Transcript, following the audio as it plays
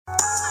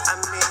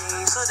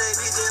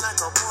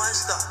like a porn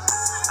star.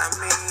 I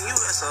mean, you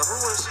ask her who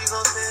is she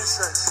gon'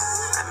 diss us?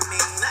 I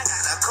mean, I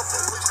got a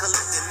couple whips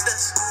collecting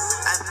dust.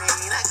 I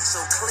mean, I get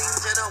so clean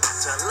that I want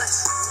to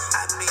less.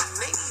 I mean,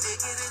 they need to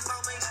get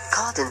information.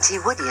 Caught in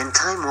T-Woodian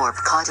time warp,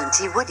 caught in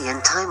T-Woodian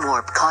time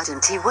warp, caught in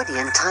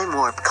T-Woodian time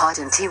warp, caught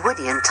in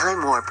T-Woodian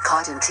time warp,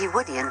 caught in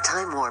T-Woodian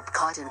time warp,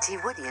 caught in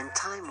T-Woodian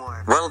time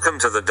warp. Welcome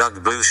to the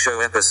Doug Blue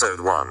Show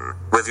episode 1,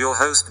 with your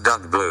host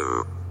Doug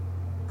Blue.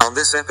 On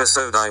this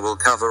episode I will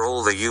cover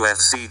all the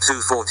UFC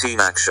 214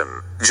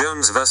 action,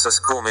 Jones vs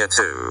Cormier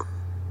 2.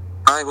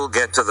 I will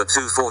get to the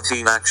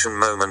 214 action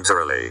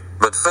momentarily,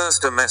 but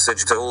first a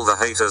message to all the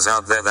haters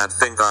out there that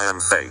think I am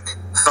fake.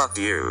 Fuck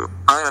you,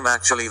 I am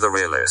actually the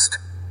realist.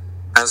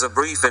 As a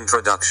brief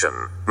introduction,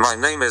 my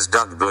name is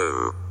Doug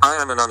Blue. I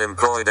am an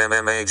unemployed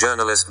MMA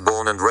journalist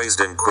born and raised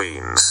in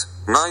Queens.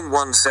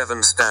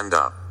 917 stand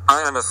up.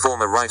 I am a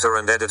former writer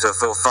and editor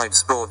for Fight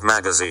Sport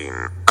magazine,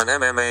 an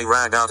MMA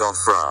rag out of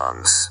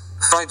France.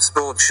 Fight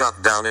Sport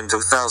shut down in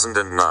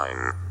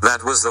 2009.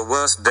 That was the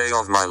worst day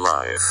of my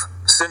life.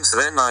 Since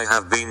then I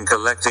have been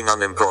collecting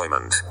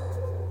unemployment.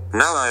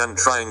 Now I am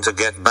trying to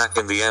get back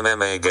in the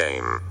MMA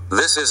game.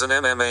 This is an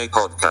MMA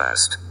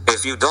podcast.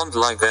 If you don't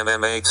like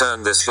MMA,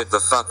 turn this shit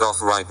the fuck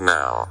off right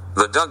now.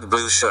 The Doug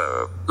Blue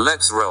Show.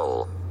 Let's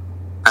roll.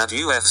 At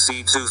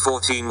UFC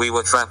 214 we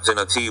were trapped in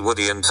a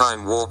T-Woodian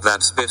time warp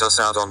that spit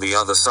us out on the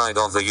other side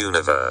of the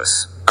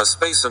universe. A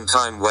space and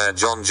time where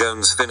Jon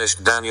Jones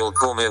finished Daniel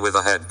Cormier with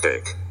a head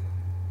kick.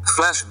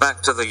 Flash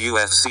back to the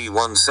UFC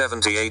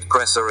 178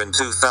 presser in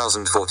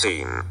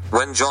 2014,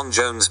 when Jon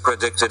Jones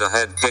predicted a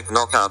head kick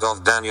knockout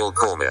of Daniel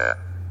Cormier.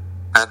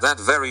 At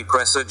that very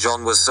presser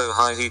Jon was so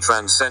high he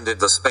transcended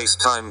the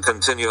space-time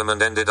continuum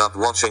and ended up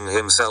watching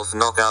himself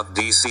knock out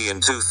DC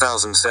in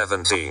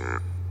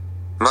 2017.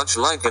 Much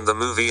like in the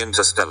movie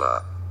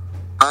Interstellar.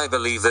 I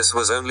believe this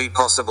was only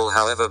possible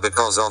however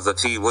because of the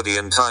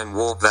T-Woodian time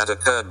warp that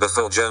occurred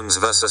before Jones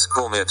vs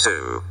Cormier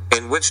 2,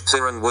 in which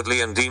Tyron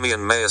Woodley and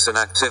Damian Mason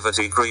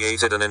activity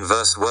created an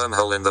inverse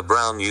wormhole in the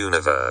Brown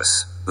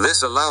universe.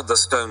 This allowed the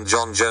stoned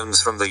Jon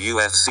Jones from the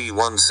UFC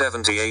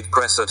 178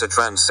 presser to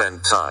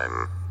transcend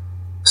time.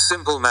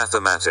 Simple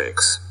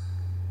mathematics.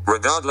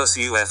 Regardless,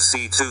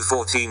 UFC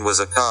 214 was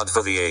a card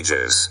for the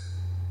ages.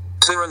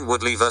 Tyron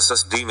Woodley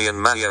vs Damian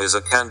Maia is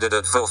a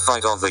candidate for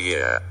Fight of the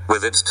Year,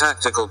 with its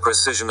tactical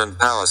precision and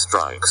power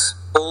strikes.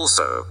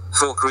 Also,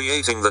 for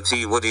creating the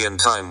T-Woodian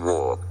time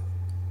warp.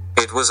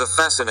 It was a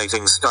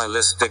fascinating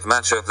stylistic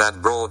matchup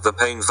that brought the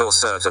pain for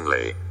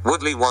certainly.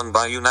 Woodley won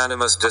by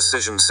unanimous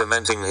decision,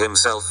 cementing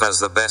himself as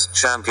the best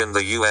champion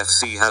the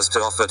UFC has to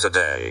offer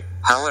today.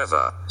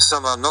 However,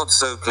 some are not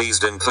so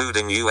pleased,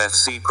 including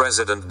UFC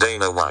President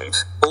Dana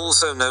White,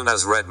 also known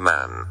as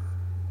Redman.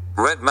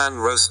 Redman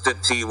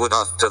roasted T-Wood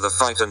after the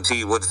fight and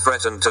T-Wood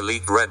threatened to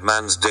leak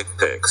Redman's dick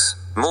pics.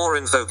 More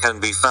info can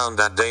be found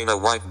at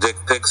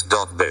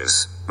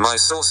danawhitedickpics.biz. My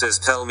sources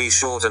tell me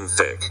short and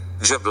thick.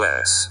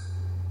 Jobless.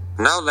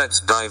 Now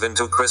let's dive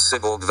into Chris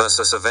Cyborg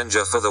vs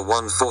Avenger for the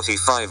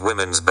 145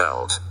 women's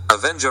belt.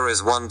 Avenger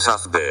is one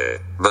tough bear,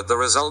 but the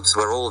results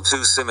were all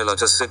too similar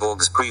to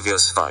Cyborg's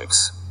previous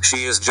fights.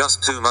 She is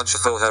just too much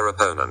for her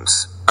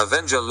opponents.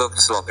 Avenger looked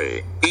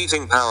sloppy,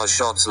 eating power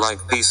shots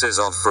like pieces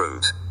of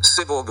fruit.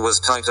 Cyborg was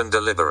tight and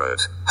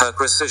deliberate. Her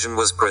precision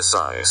was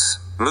precise.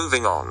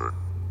 Moving on.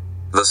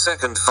 The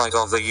second fight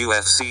of the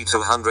UFC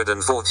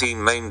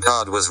 214 main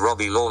card was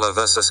Robbie Lawler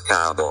vs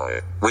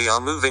Cowboy. We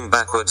are moving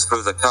backwards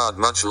through the card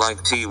much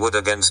like T-Wood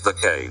against the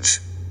cage.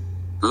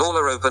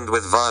 Lawler opened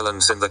with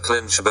violence in the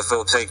clinch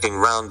before taking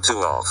round 2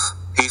 off.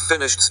 He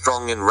finished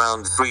strong in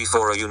round 3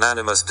 for a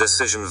unanimous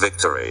decision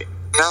victory.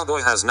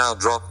 Cowboy has now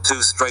dropped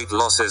 2 straight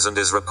losses and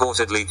is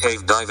reportedly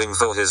cave diving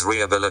for his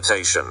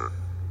rehabilitation.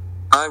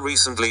 I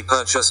recently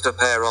purchased a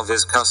pair of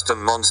his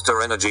custom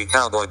Monster Energy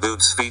cowboy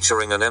boots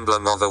featuring an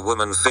emblem of a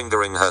woman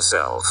fingering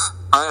herself.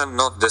 I am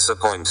not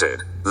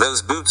disappointed.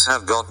 Those boots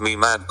have got me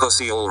mad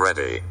pussy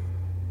already.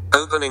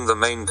 Opening the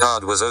main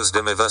card was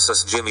Ozdemir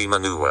vs Jimmy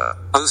Manuwa.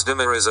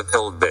 Ozdemir is a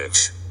cold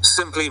bitch.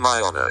 Simply my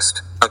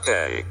honest.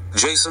 Okay.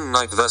 Jason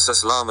Knight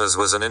vs Lamas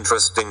was an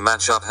interesting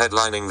matchup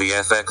headlining the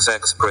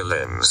FXX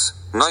prelims.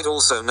 Knight,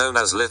 also known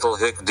as Little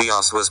Hick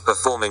Diaz, was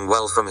performing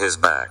well from his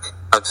back,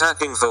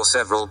 attacking for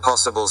several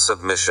possible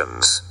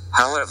submissions.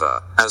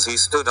 However, as he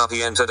stood up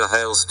he entered a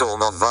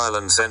hailstorm of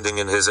violence, ending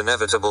in his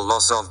inevitable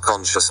loss of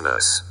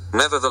consciousness.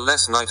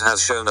 Nevertheless, Knight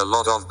has shown a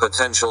lot of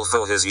potential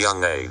for his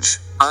young age.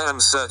 I am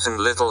certain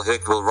Little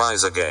Hick will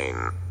rise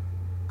again.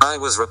 I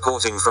was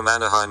reporting from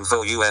Anaheim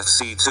for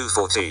UFC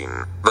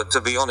 214, but to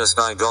be honest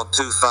I got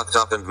too fucked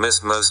up and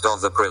missed most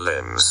of the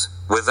prelims.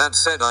 With that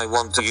said, I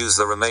want to use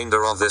the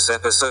remainder of this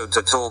episode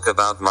to talk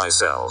about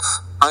myself.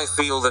 I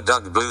feel the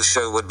Doug Blue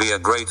Show would be a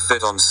great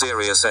fit on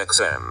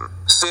SiriusXM.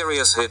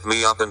 Sirius, hit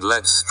me up and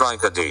let's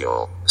strike a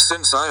deal.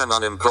 Since I am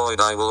unemployed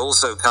I will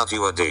also cut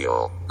you a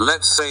deal.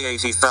 Let's say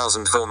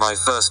 $80,000 for my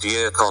first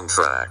year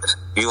contract.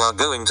 You are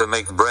going to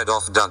make bread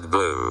off Doug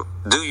Blue.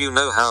 Do you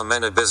know how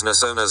many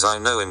business owners I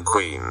know in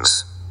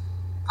Queens?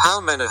 How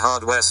many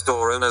hardware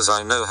store owners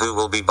I know who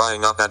will be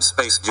buying up ad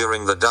space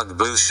during the Doug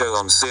Blue Show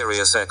on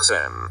Sirius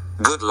XM?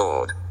 Good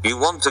lord. You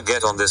want to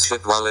get on this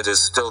ship while it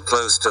is still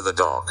close to the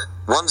dock.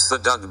 Once the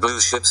Doug Blue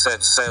ship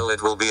sets sail,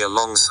 it will be a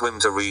long swim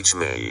to reach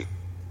me.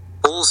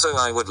 Also,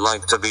 I would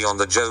like to be on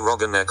the Joe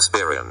Rogan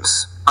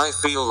Experience. I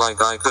feel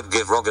like I could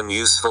give Rogan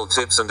useful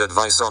tips and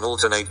advice on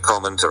alternate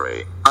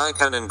commentary. I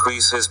can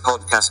increase his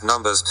podcast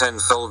numbers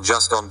tenfold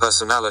just on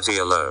personality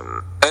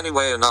alone.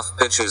 Anyway, enough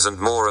pitches and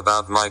more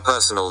about my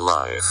personal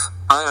life.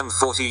 I am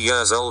 40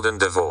 years old and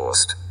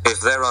divorced.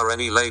 If there are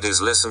any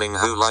ladies listening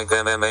who like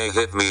MMA,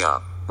 hit me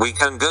up. We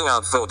can go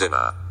out for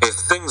dinner. If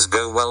things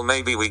go well,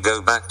 maybe we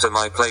go back to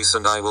my place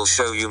and I will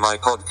show you my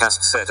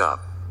podcast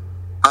setup.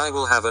 I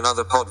will have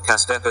another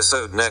podcast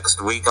episode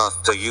next week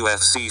after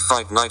UFC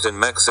Fight Night in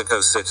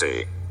Mexico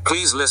City.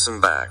 Please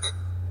listen back.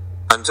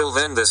 Until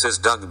then, this is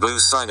Doug Blue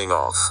signing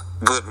off.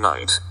 Good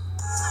night.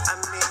 I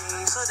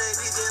mean, so they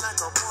DJ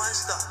like a porn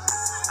star.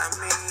 I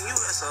mean, you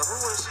ask her who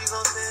is she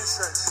gon'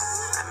 test us?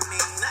 I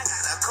mean, I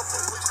got a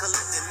couple which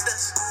collecting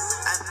dust.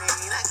 I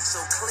mean, I get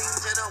so clean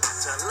that I want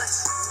to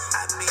less.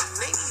 I mean,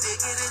 they need to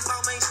get this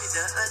ball, make shit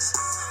to us.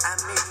 I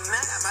mean,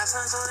 I got my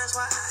son, so that's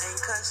why I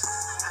ain't cussed.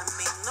 I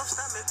mean, no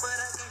stomach, but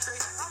I